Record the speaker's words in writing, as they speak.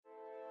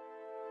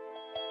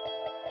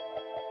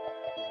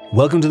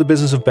Welcome to the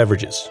Business of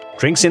Beverages,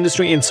 drinks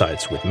industry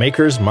insights with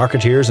makers,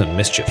 marketeers, and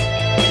mischief.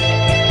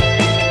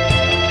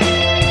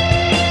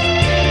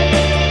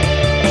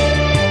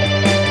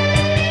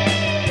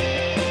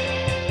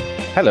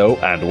 Hello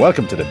and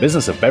welcome to the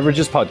Business of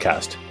Beverages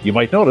podcast. You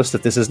might notice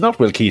that this is not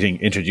Will Keating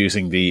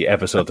introducing the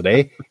episode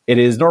today. It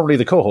is normally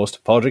the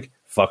co-host, Padraig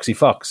Foxy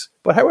Fox.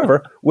 But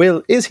however,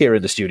 Will is here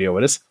in the studio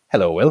with us.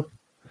 Hello, Will.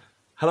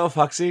 Hello,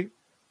 Foxy.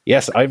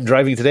 Yes, I'm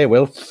driving today,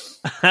 Will.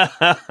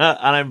 And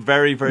I'm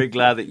very, very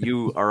glad that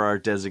you are our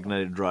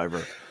designated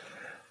driver.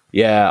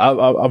 Yeah,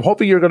 I'm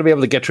hoping you're going to be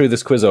able to get through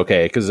this quiz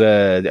okay. Because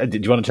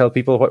did you want to tell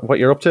people what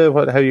you're up to,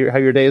 how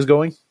your day is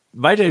going?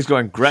 My day is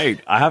going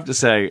great. I have to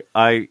say,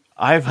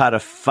 I've had a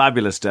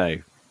fabulous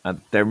day. And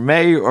there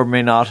may or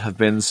may not have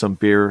been some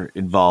beer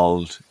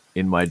involved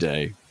in my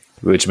day.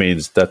 Which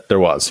means that there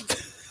was.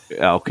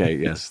 Okay,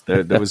 yes.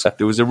 There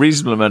was a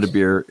reasonable amount of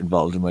beer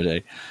involved in my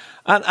day.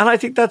 And I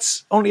think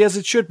that's only as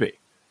it should be.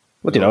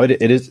 Well, you know,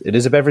 it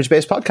is a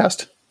beverage-based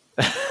podcast.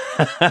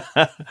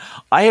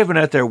 I have been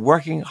out there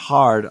working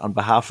hard on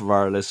behalf of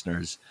our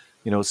listeners,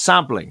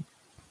 sampling.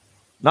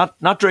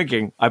 Not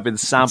drinking, I've been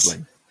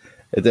sampling.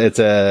 It's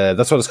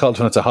that's what it's called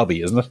when it's a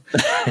hobby, isn't it?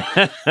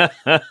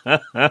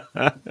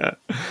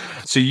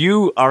 So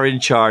you are in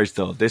charge,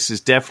 though. This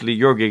is definitely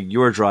your gig.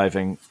 You're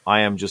driving.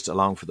 I am just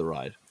along for the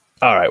ride.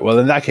 All right. Well,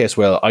 in that case,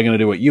 Will, I'm going to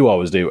do what you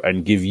always do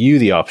and give you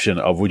the option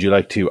of would you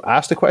like to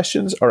ask the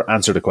questions or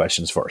answer the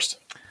questions first?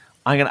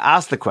 I'm going to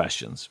ask the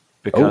questions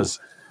because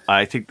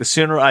I think the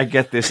sooner I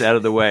get this out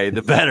of the way,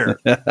 the better,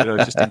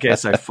 just in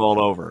case I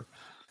fall over.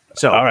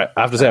 So, all right.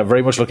 I have to say, I'm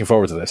very much looking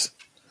forward to this.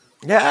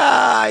 Yeah,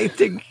 I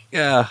think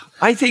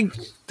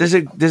there's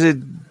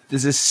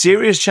a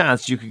serious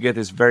chance you could get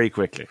this very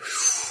quickly.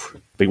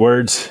 Big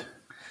words.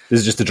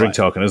 This is just a drink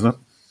talking, isn't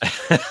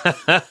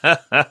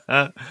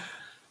it?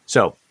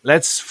 So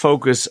let's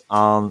focus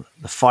on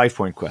the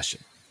 5-point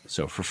question.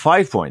 So for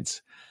 5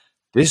 points,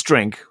 this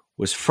drink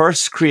was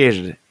first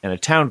created in a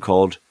town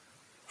called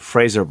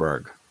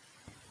Fraserburg.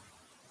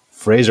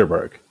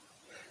 Fraserburg.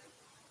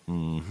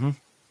 Mm-hmm.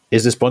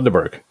 Is this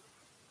Bundaberg?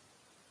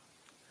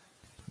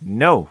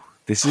 No,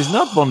 this is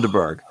not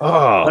Bundaberg.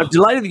 Oh. I'm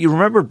delighted that you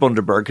remembered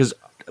Bundaberg because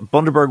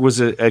Bundaberg was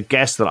a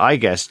guest that I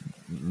guessed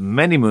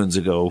many moons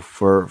ago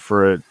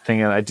for a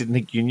thing, and I didn't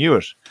think you knew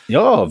it.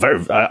 Oh,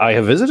 I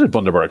have visited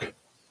Bundaberg.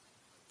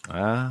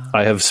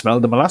 I have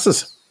smelled the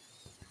molasses.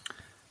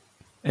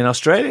 In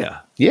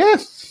Australia? Yeah.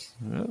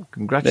 Well,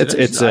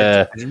 congratulations.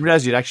 I didn't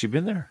realize you'd actually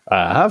been there.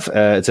 I have.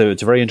 It's a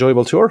very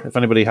enjoyable tour if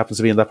anybody happens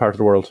to be in that part of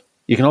the world.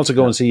 You can also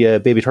go and see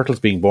baby turtles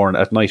being born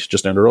at night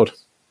just down the road.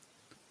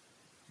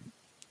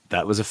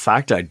 That was a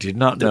fact I did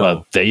not know.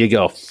 Well, there you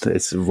go.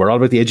 We're all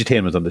about the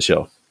edutainment on the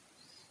show.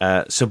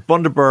 So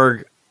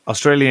Bundaberg,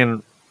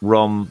 Australian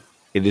rum,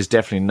 it is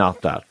definitely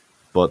not that.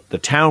 But the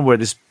town where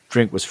this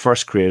drink was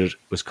first created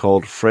was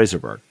called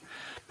Fraserburg.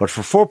 But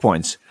for 4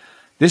 points,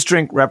 this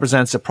drink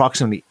represents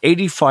approximately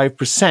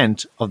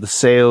 85% of the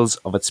sales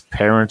of its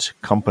parent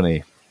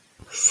company.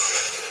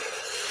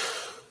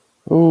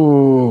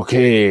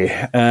 Okay.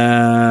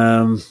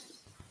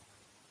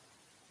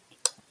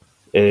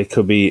 It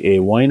could be a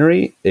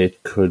winery,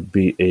 it could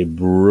be a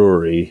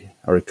brewery,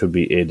 or it could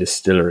be a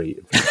distillery.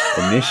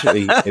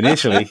 Initially,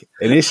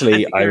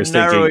 I was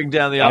narrowing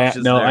down the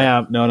options. I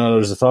am. No.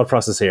 There's a thought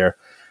process here.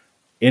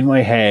 In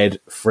my head,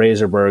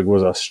 Fraserburg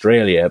was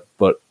Australia,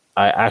 but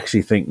I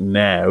actually think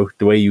now,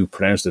 the way you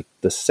pronounced it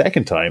the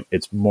second time,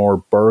 it's more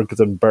Berg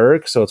than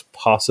Berg, so it's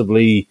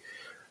possibly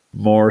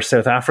more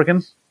South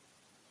African.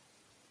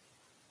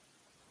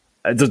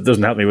 It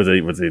doesn't help me with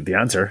the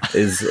answer.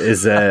 Is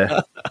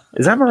amaretto?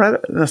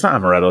 That's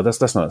not amaretto.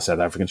 That's not a South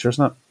African. Sure, it's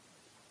not.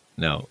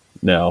 No.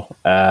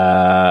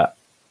 I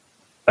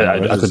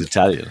couldn't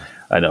Italian.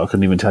 I know. I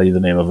couldn't even tell you the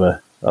name of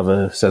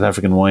a South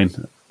African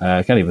wine.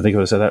 I can't even think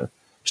of a South African.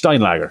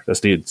 Steinlager.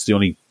 It's the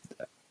only.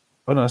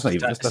 Oh no, that's not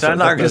even.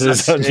 Steinlager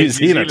is New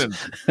Zealand.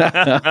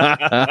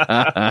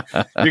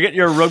 You're getting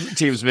your rugby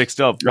teams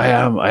mixed up.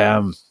 I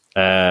am.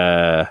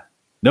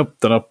 Nope.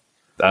 Don't know.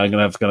 I'm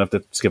gonna have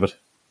to skip it.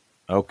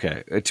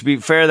 Okay. To be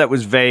fair, that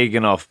was vague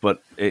enough,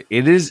 but it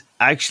is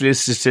actually a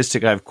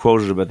statistic I've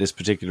quoted about this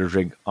particular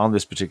drink on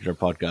this particular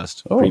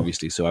podcast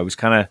previously. So I was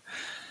kind of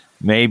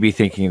maybe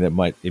thinking that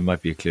it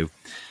might be a clue.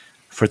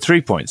 For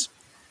 3 points,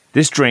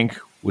 this drink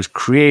was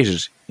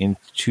created in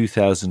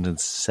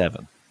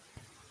 2007.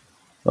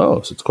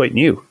 Oh, so it's quite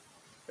new,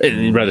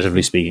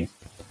 relatively speaking.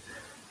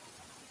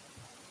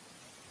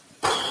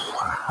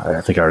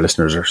 I think our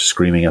listeners are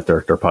screaming at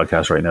their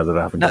podcast right now that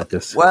I haven't got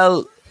this.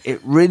 Well,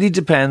 it really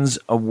depends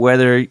on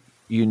whether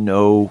you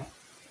know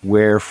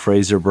where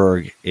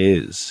Fraserburg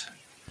is.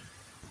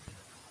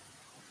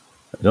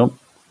 I don't.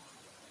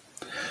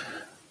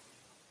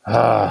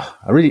 I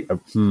really.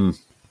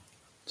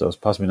 So it's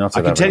possibly not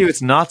South Africa. I can tell you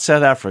it's not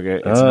South Africa,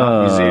 it's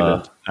not New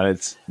Zealand, and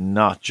it's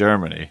not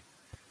Germany.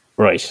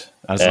 Right.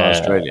 As in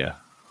Australia.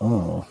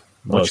 Oh.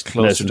 Much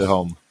closer to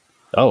home.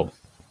 Oh.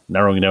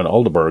 Narrowing down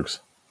all the Bergs.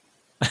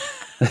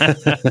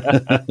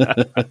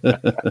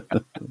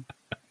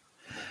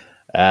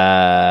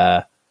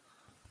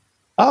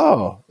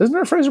 Oh, isn't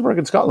there a Fraserburg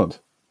in Scotland?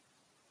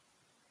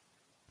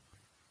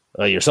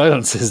 Your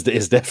silence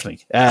is deafening.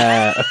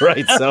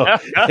 Right, so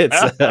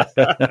it's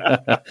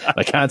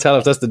I can't tell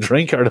if that's the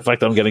drink or the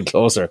fact I'm getting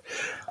closer.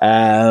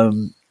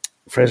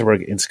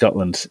 Fraserburg in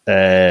Scotland.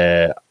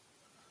 Hang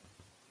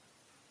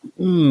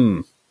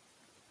on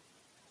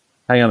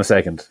a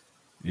second.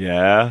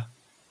 Yeah.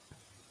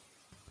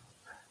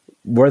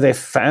 Were they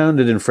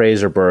founded in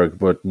Fraserburg,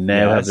 but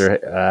now have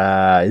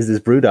their... is this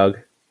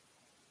Brewdog?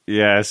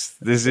 Yes,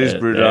 this is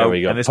Brewdog. There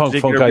we go. Punk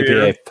IPA.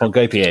 Beer. Punk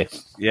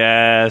IPA.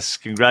 Yes,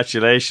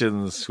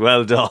 congratulations.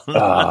 Well done.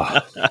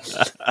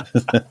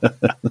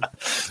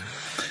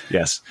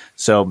 Yes.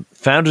 So,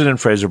 founded in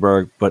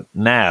Fraserburg, but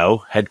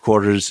now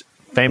headquarters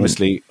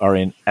famously are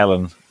in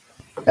Ellen.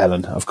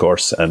 Ellen, of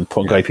course. And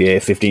Punk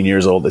IPA, 15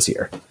 years old this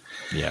year.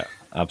 Yeah,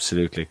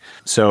 absolutely.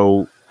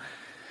 So,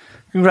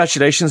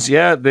 congratulations.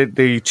 Yeah,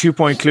 the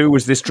 2-point clue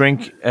was this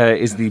drink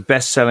is the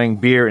best-selling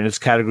beer in its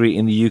category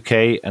in the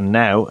UK and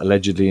now,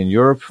 allegedly, in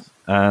Europe.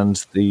 And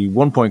the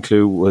 1-point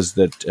clue was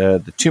that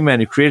the two men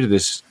who created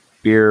this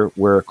beer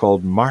were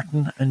called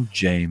Martin and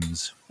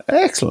James.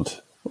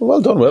 Excellent.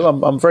 Well done, Will.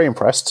 I'm very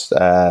impressed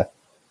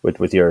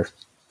with your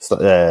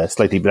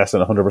slightly less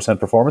than 100%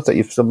 performance that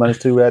you've still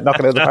managed to knock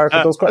it out of the park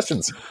with those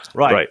questions.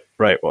 Right.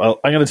 Well,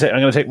 I'm going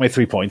to take my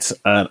 3 points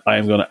and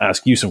I'm going to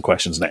ask you some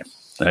questions now.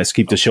 Let's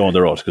keep the show on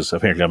the road because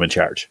apparently I'm in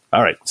charge.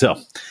 All right. So,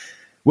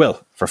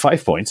 Will, for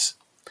 5 points,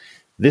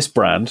 this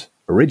brand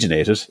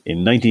originated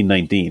in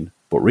 1919,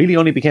 but really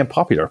only became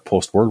popular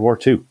post World War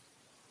II.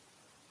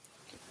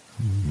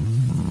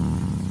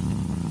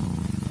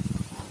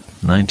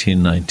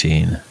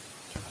 1919.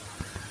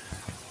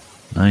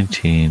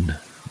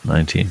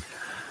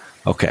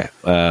 Okay.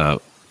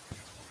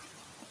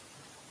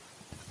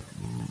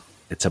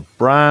 It's a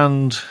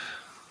brand.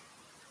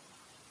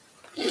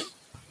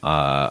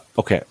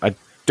 Okay, I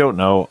don't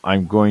know.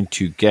 I'm going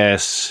to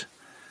guess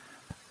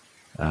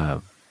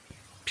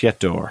Piet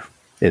d'Or.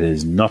 It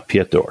is not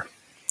Piet d'Or.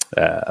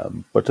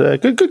 But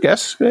good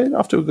guess.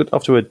 Off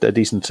to a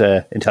decent,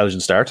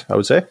 intelligent start, I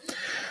would say.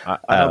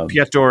 I know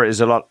Piet d'Or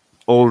is a lot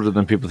older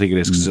than people think it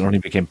is because it only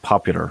became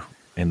popular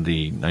in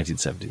the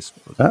 1970s.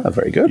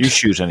 Very good. You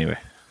shoot anyway.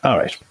 All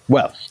right.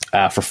 Well,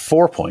 for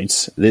 4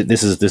 points,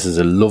 this is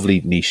a lovely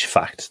niche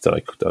fact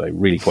that I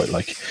really quite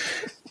like.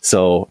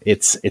 So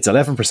it's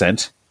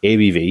 11%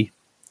 ABV,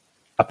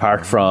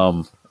 apart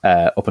from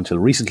up until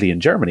recently in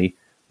Germany,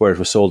 where it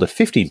was sold at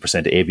 15%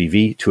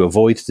 ABV to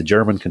avoid the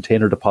German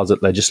container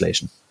deposit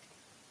legislation.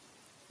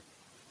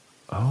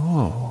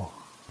 Oh.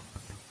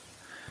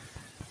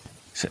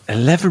 So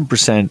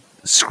 11%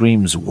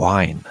 screams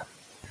wine.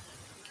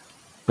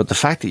 But the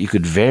fact that you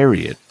could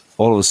vary it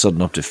all of a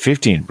sudden up to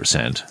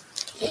 15%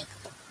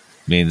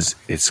 means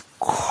it's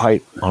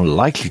quite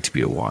unlikely to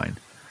be a wine.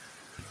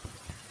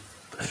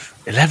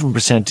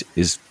 11%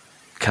 is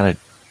kind of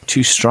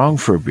too strong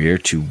for a beer,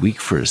 too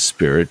weak for a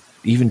spirit,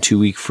 even too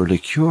weak for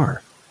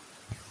liqueur.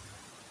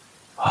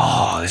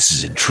 Oh, this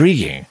is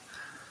intriguing.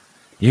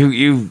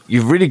 You've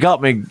really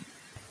got me.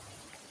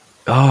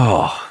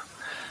 Oh,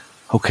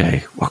 okay.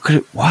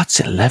 What's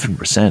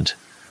 11%?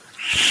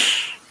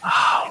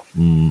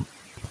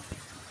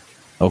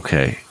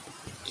 Okay,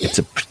 it's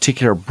a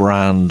particular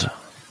brand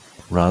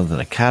rather than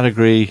a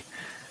category.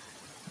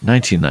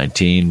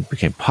 1919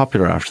 became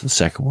popular after the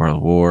Second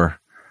World War.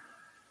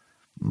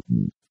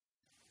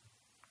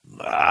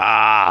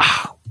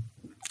 I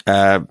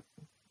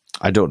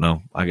don't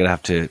know. I'm gonna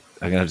have to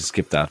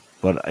skip that.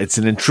 But it's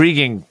an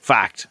intriguing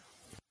fact.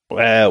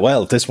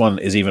 Well, this one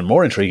is even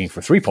more intriguing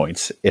for 3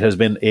 points. It has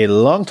been a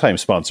long-time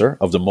sponsor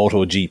of the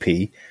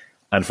MotoGP,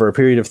 and for a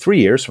period of 3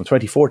 years, from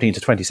 2014 to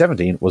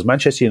 2017, was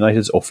Manchester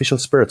United's official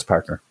spirits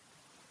partner.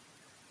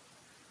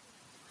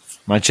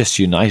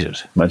 Manchester United.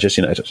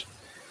 Manchester United.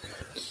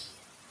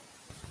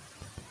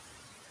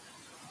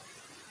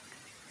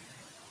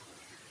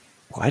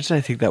 Why did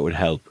I think that would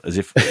help? As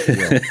if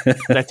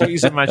I thought you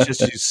said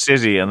Manchester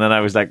City, and then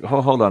I was like,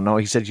 "Oh, hold on, no,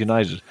 he said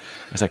United."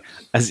 I was like,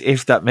 as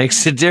if that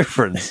makes a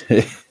difference.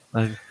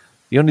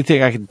 The only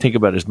thing I can think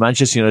about is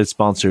Manchester United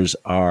sponsors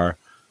are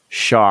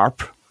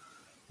Sharp.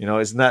 You know,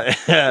 isn't that?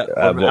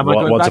 Am I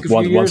going back a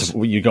few years?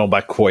 You're going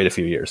back quite a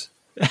few years.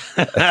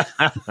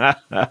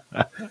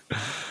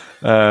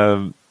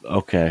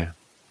 Okay,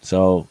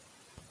 so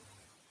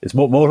it's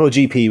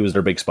MotoGP was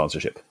their big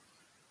sponsorship.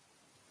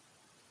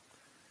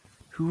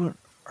 Who on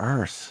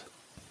earth?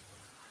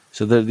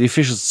 So the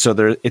official.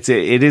 So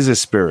it is a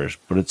spirit,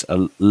 but it's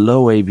a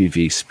low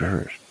ABV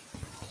spirit.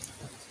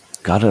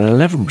 Got it at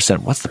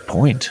 11%. What's the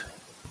point?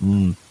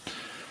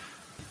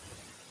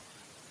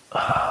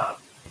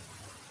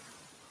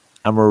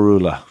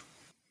 Amarula.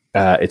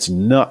 It's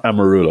not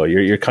Amarula.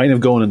 You're kind of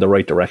going in the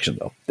right direction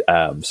though.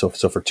 So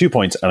for 2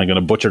 points, and I'm going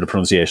to butcher the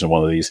pronunciation of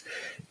one of these.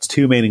 Its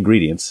two main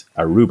ingredients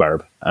are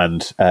rhubarb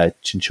and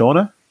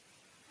cinchona.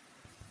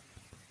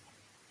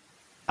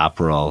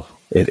 Aperol.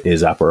 It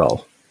is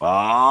Aperol.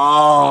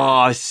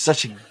 Oh,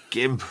 such a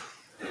gimp.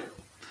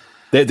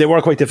 They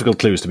were quite difficult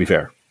clues, to be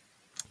fair.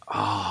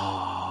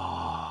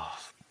 Oh,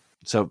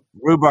 So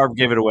rhubarb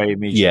gave it away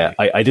immediately. Yeah,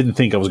 I didn't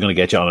think I was going to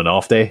get you on an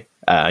off day,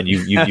 and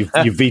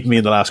you've beaten me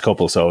in the last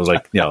couple. So I was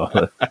like,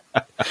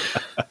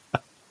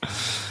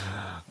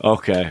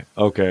 Okay.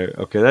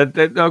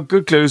 No,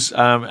 good clues.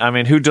 I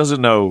mean, who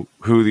doesn't know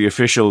who the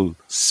official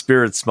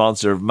spirit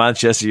sponsor of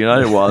Manchester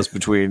United was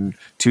between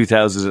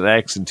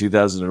 2000X and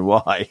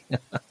 2000Y?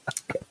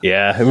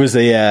 Yeah, it was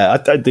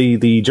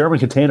the German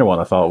container one.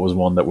 I thought was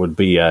one that would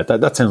be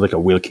that sounds like a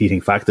Will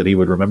Keating fact that he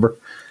would remember.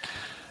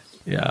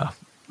 Yeah,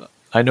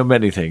 I know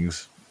many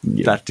things.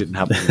 Yeah. That didn't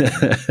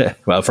happen.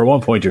 Well, for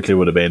 1 point, your clue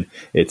would have been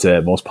its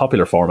most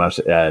popular format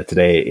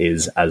today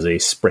is as a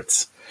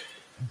spritz.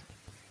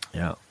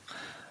 Yeah.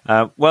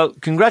 Well,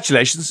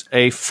 congratulations.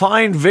 A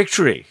fine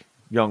victory,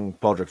 young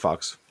Padraig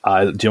Fox.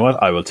 Do you know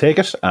what? I will take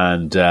it.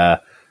 And do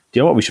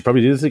you know what? We should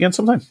probably do this again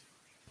sometime.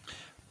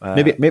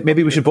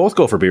 Maybe we should both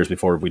go for beers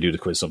before we do the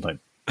quiz sometime.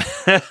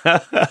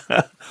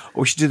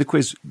 We should do the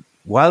quiz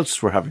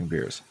whilst we're having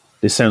beers.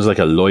 This sounds like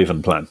a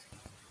Leuven plan.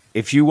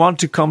 If you want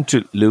to come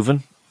to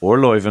Leuven or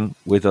Leuven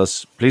with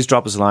us, please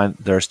drop us a line.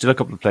 There are still a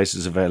couple of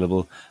places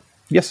available.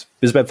 Yes,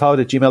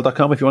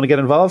 bizbevpod@gmail.com if you want to get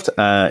involved.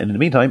 And in the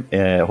meantime,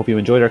 I hope you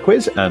enjoyed our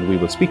quiz, and we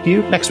will speak to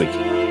you next week.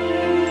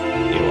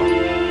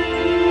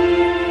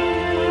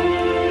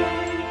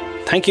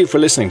 Thank you for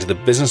listening to The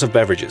Business of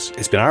Beverages.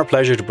 It's been our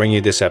pleasure to bring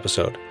you this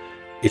episode.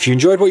 If you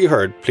enjoyed what you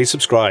heard, please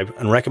subscribe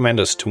and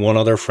recommend us to one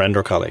other friend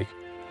or colleague.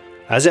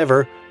 As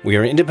ever, we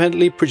are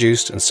independently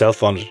produced and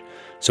self-funded,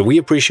 so we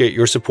appreciate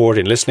your support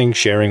in listening,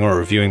 sharing, or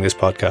reviewing this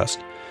podcast.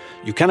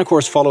 You can, of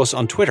course, follow us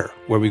on Twitter,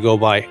 where we go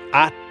by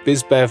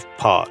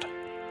 @BizBevPod.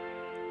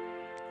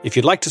 If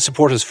you'd like to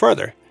support us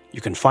further, you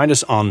can find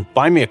us on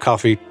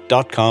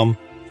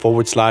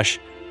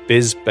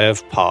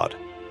buymeacoffee.com/BizBevPod.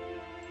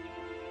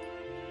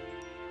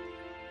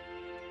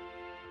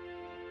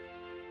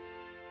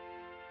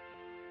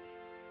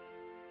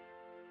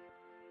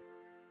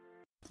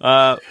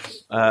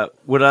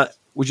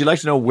 Would you like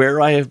to know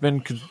where I have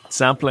been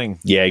sampling?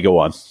 Yeah, go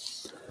on.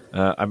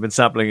 I've been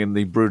sampling in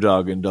the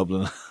Brewdog in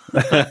Dublin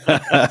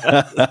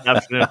this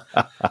afternoon.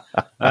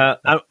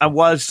 And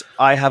whilst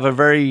I have a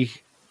very,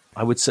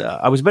 I was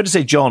about to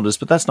say jaundiced,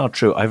 but that's not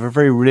true. I have a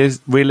very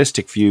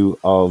realistic view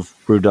of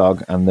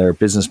Brewdog and their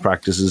business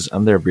practices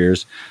and their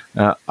beers.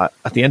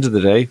 At the end of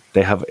the day,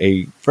 they have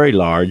a very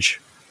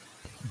large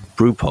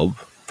brew pub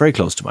very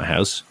close to my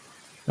house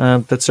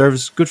that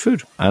serves good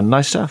food and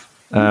nice staff.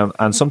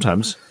 And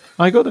sometimes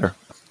I go there.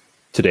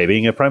 Today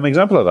being a prime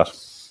example of that.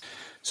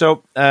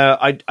 So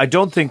I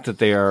don't think that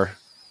they are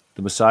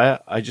the Messiah.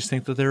 I just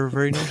think that they're a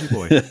very naughty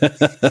boy.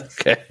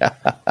 Okay.